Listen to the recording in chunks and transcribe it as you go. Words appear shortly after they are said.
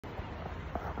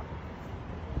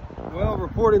Well,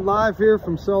 reporting live here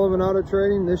from Sullivan Auto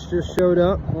Trading. This just showed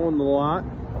up on the lot.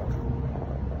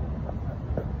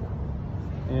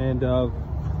 And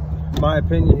my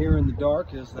opinion here in the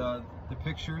dark is the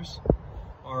pictures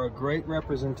are a great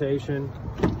representation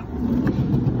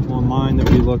online that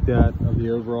we looked at of the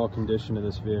overall condition of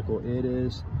this vehicle. It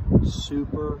is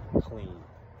super clean.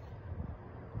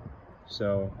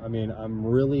 So, I mean, I'm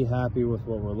really happy with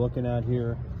what we're looking at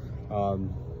here.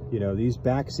 You know, these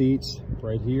back seats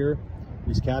right here,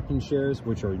 these captain chairs,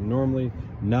 which are normally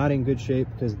not in good shape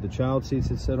because of the child seats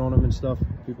that sit on them and stuff,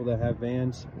 people that have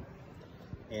vans.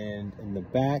 And in the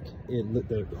back,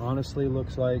 it honestly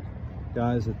looks like,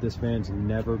 guys, that this van's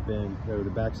never been, or the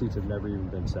back seats have never even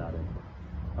been sat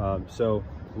in. So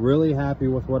really happy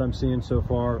with what I'm seeing so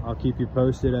far. I'll keep you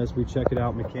posted as we check it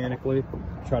out mechanically.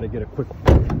 Try to get a quick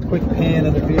pan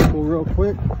of the vehicle real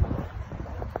quick.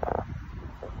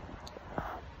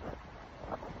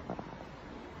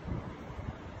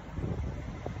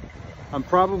 I'm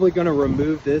probably going to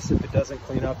remove this if it doesn't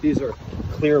clean up. These are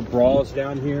clear bras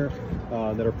down here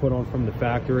that are put on from the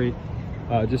factory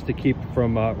just to keep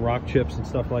from rock chips and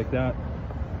stuff like that.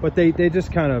 But they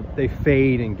just kind of, they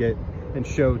fade and get and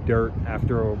show dirt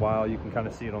after a while. You can kind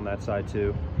of see it on that side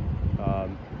too.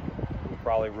 We'll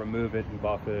probably remove it and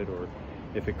buff it, or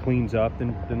if it cleans up,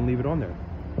 then leave it on there.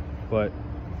 But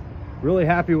really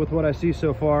happy with what I see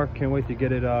so far. Can't wait to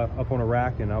get it up on a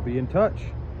rack, and I'll be in touch.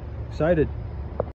 Excited.